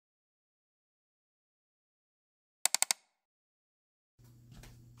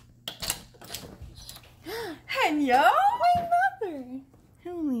yo! My mother.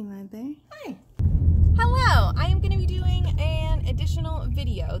 Hello, my mother. Hi. Hello, I am going to be doing an additional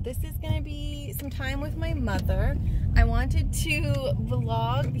video. This is going to be some time with my mother. I wanted to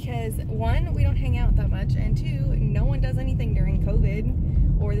vlog because one, we don't hang out that much, and two, no one does anything during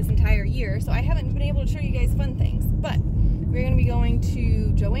COVID or this entire year, so I haven't been able to show you guys fun things. But we're going to be going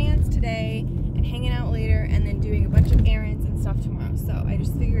to Joann's today and hanging out later and then doing a bunch of errands and stuff tomorrow. So I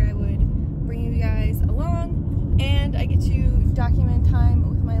just figured I would bring you guys along and I get to document time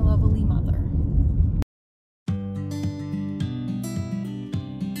with my lovely mother.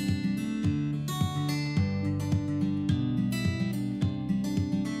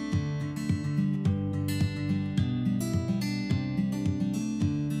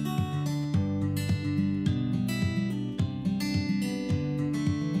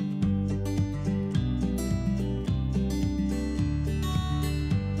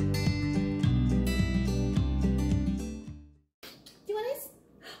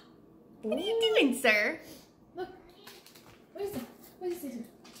 What are you doing, sir? Look. What is that? What is it?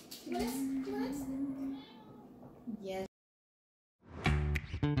 Do you want this? Do you want this? Yes.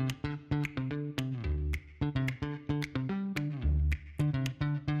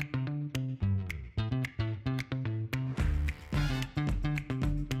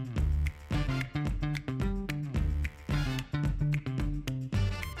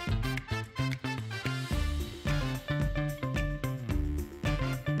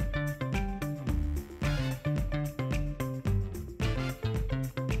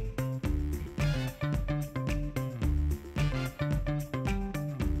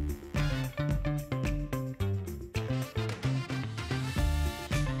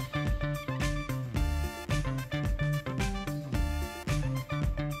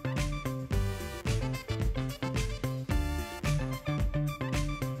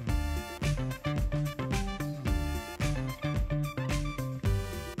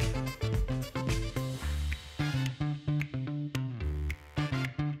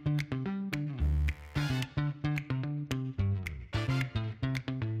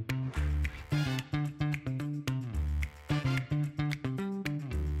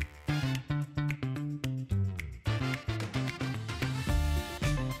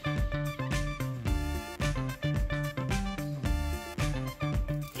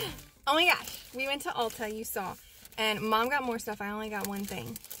 Oh my gosh, we went to Ulta, you saw, and Mom got more stuff. I only got one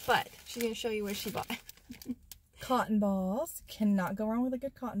thing, but she's going to show you what she bought. Cotton balls. Cannot go wrong with a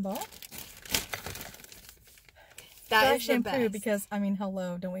good cotton ball. That Dye is shampoo, the best. because, I mean,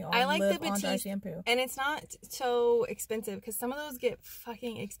 hello, don't we all I like live the on dye Batiste, shampoo? and it's not so expensive, because some of those get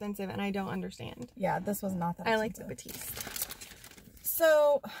fucking expensive, and I don't understand. Yeah, this was not that I expensive. like the Batiste.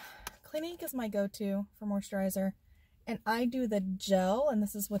 So, Clinique is my go-to for moisturizer. And I do the gel, and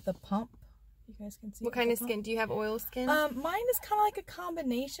this is with the pump. You guys can see. What kind of skin? Do you have oil skin? Mine is kind of like a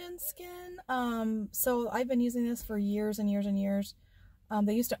combination skin. So I've been using this for years and years and years.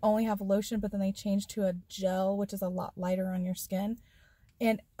 They used to only have lotion, but then they changed to a gel, which is a lot lighter on your skin.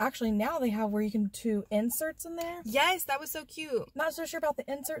 And actually now they have where you can do inserts in there. Yes, that was so cute. Not so sure about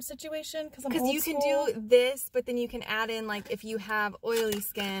the insert situation because you can do this, but then you can add in, like, if you have oily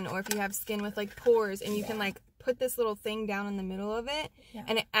skin or if you have skin with like pores, and you can like put this little thing down in the middle of it,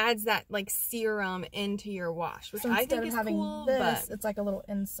 and it adds that like serum into your wash, which I think is cool. This, it's like a little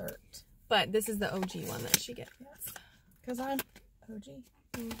insert. But this is the OG one that she gets. Yes, because I'm OG.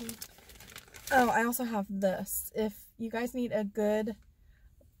 Oh, I also have this. If you guys need a good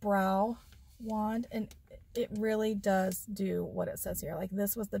brow wand, and it really does do what it says here. Like,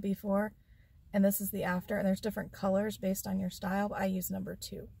 this was the before and this is the after, and there's different colors based on your style, but I use number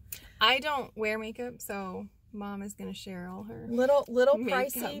 2. I don't wear makeup, so Mom is gonna share all her little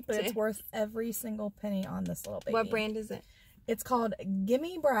pricey, but it's worth every single penny on this little baby. What brand is it? It's called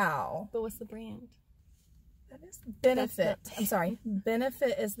Gimme Brow. But what's the brand? That is Benefit. I'm sorry,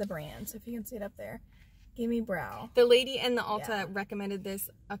 Benefit is the brand, so if you can see it up there. Gimme Brow. The lady in the Ulta recommended this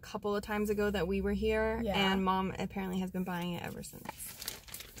a couple of times ago that we were here, and Mom apparently has been buying it ever since.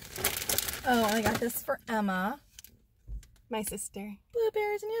 Oh, I got this for Emma. My sister.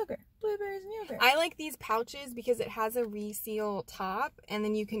 Blueberries and yogurt. Blueberries and yogurt. I like these pouches because it has a reseal top, and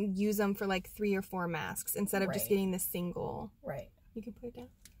then you can use them for like 3 or 4 masks instead of just getting the single. Right. You can put it down.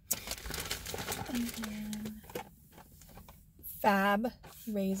 And then Fab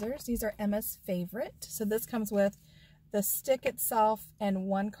razors. These are Emma's favorite. So this comes with the stick itself and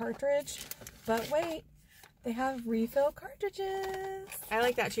 1 cartridge. But wait, they have refill cartridges. I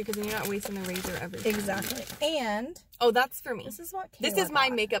like that too, because then you're not wasting the razor every time. Exactly. And oh, that's for me. This is what Kayla This is my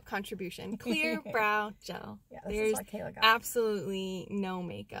got. makeup contribution. Clear brow gel. Yeah, this There's is what Kayla got. absolutely no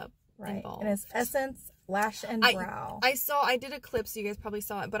makeup involved. And it's Essence Lash and brow. I did a clip, so you guys probably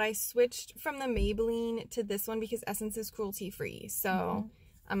saw it, but I switched from the Maybelline to this one because Essence is cruelty free. So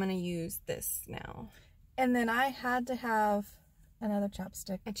I'm gonna use this now. And then I had to have another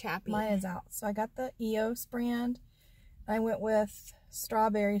chapstick. A chappy. Mine is out. So I got the EOS brand. I went with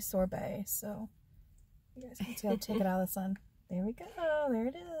Strawberry Sorbet. So you guys can see I'll take it out of the sun. There we go. There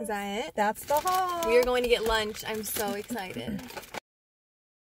it is. Is that it? That's the haul. We are going to get lunch. I'm so excited.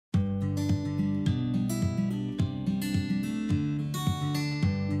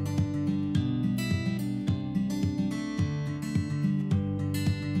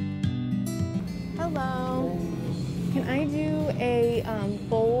 Hello. Can I do a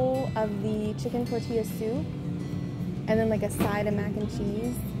bowl of the chicken tortilla soup and then like a side of mac and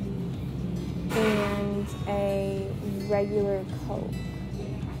cheese and a regular Coke?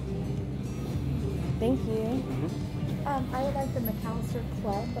 Thank you. I would like the McAllister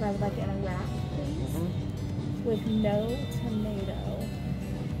Club, but I would like it in a wrap, please, with no tomato.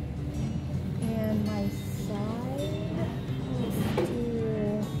 And my side, let's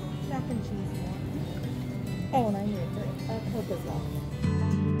do mac and cheese one. Oh, and I need a drink. Coke as well.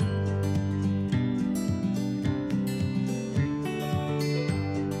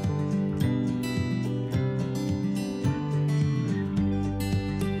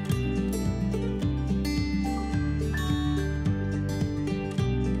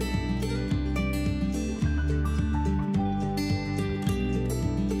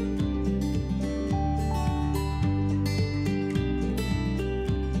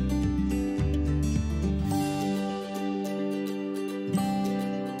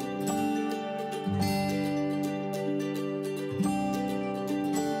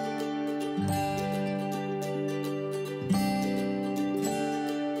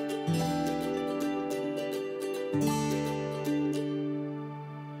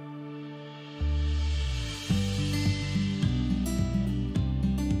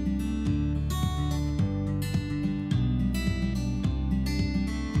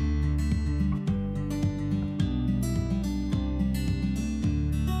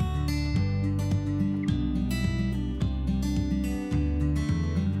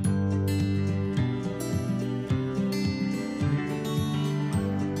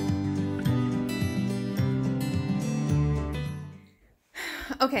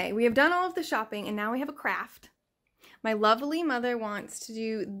 Okay, we have done all of the shopping and now we have a craft. My lovely mother wants to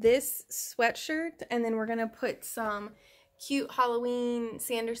do this sweatshirt and then we're gonna put some cute Halloween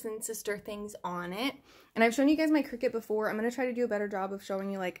Sanderson sister things on it. And I've shown you guys my Cricut before. I'm gonna try to do a better job of showing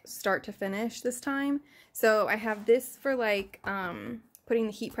you like start to finish this time. So I have this for like putting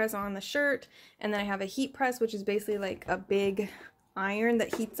the heat press on the shirt, and then I have a heat press, which is basically like a big iron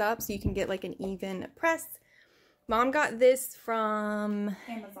that heats up so you can get like an even press. Mom got this from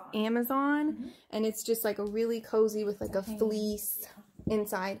Amazon, and it's just like a really cozy with like a fleece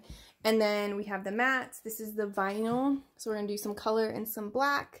inside. And then we have the mats. This is the vinyl, so we're gonna do some color and some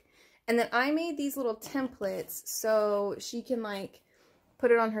black. And then I made these little templates so she can like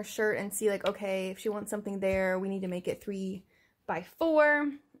put it on her shirt and see like, okay, if she wants something there, we need to make it 3 by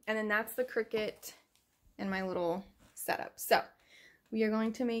 4. And then that's the Cricut and my little setup. So we are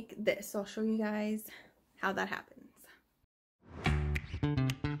going to make this. So I'll show you guys how that happens.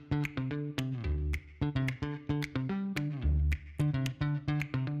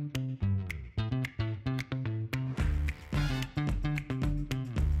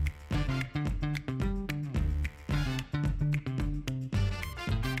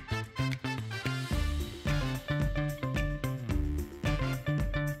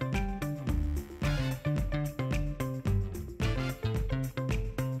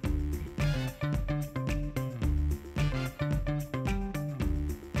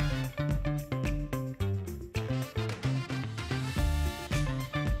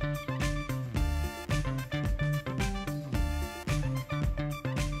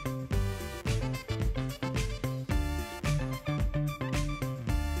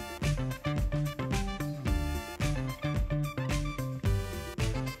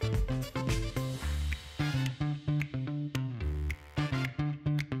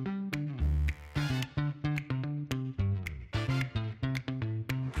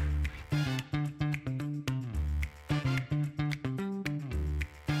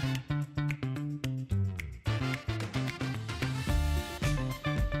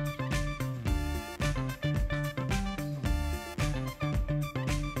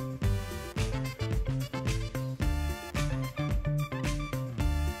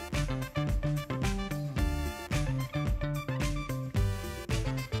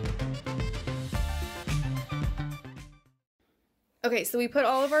 Okay, so we put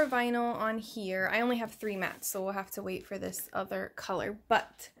all of our vinyl on here. I only have 3 mats, so we'll have to wait for this other color.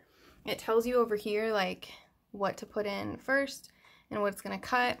 But it tells you over here, like, what to put in first and what it's going to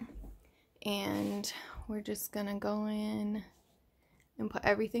cut. And we're just going to go in and put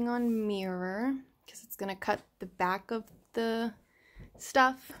everything on mirror because it's going to cut the back of the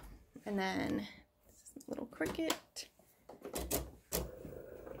stuff. And then this little Cricut.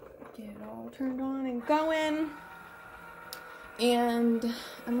 Get it all turned on and going. And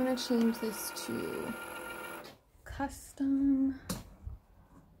I'm going to change this to custom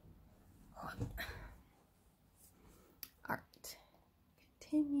art.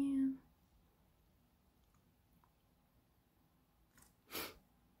 Continue.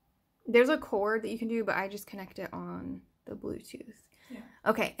 There's a cord that you can do, but I just connect it on the Bluetooth. Yeah.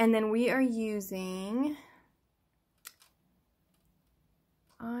 Okay, and then we are using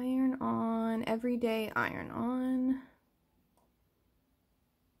iron on, everyday iron on.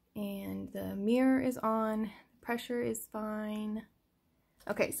 And the mirror is on, pressure is fine.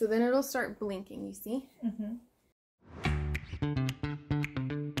 Okay, so then it'll start blinking, you see? Mm-hmm.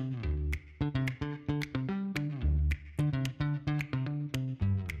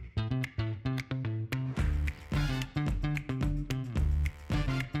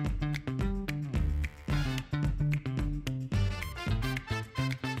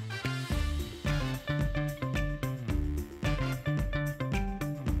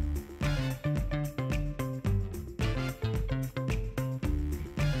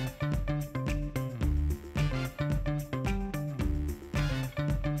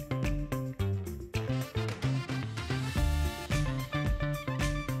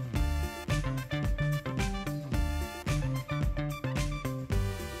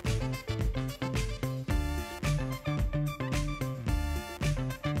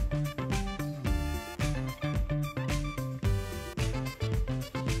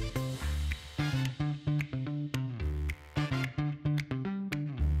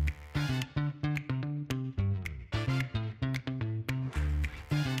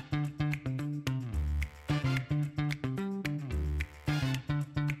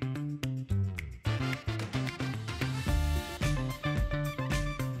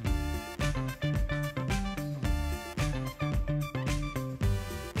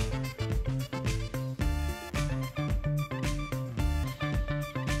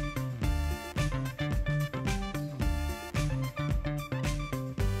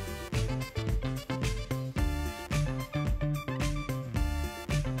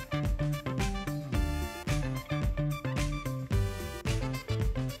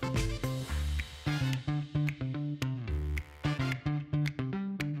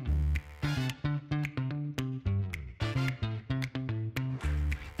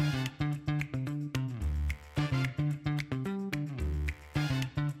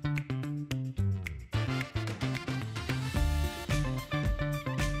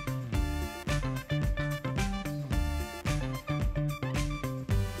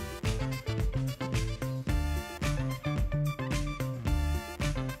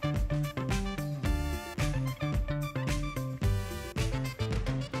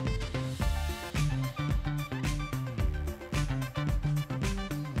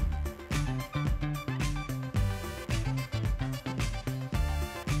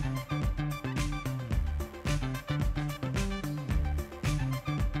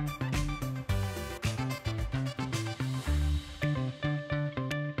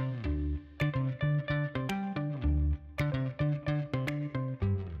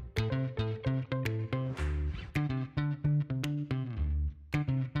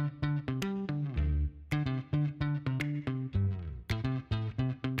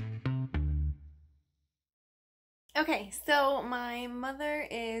 Okay, so my mother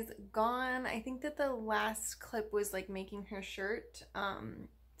is gone. I think that the last clip was like making her shirt.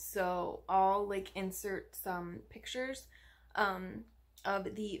 So I'll like insert some pictures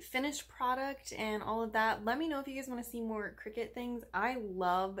of the finished product and all of that. Let me know if you guys want to see more Cricut things. I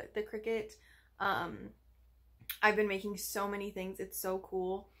love the Cricut. I've been making so many things. It's so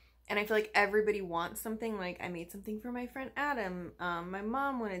cool. And I feel like everybody wants something. Like, I made something for my friend Adam. My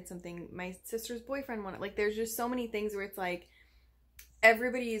mom wanted something. My sister's boyfriend wanted. Like, there's just so many things where it's like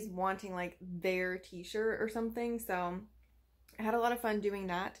everybody is wanting like their t-shirt or something. So I had a lot of fun doing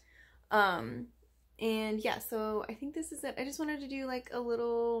that. And yeah, so I think this is it. I just wanted to do like a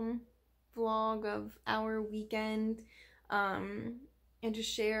little vlog of our weekend and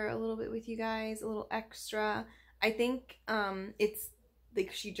just share a little bit with you guys, a little extra. I think it's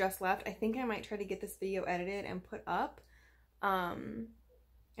like she just left. I think I might try to get this video edited and put up.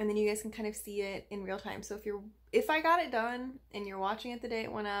 and then you guys can kind of see it in real time. So if I got it done and you're watching it the day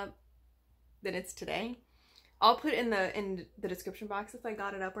it went up, then it's today. I'll put in the description box if I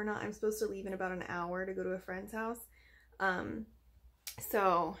got it up or not. I'm supposed to leave in about an hour to go to a friend's house.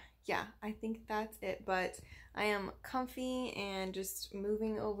 So yeah, I think that's it. But I am comfy and just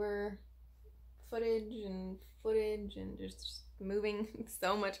moving over footage and just moving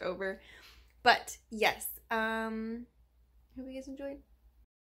so much over. But yes, hope you guys enjoyed.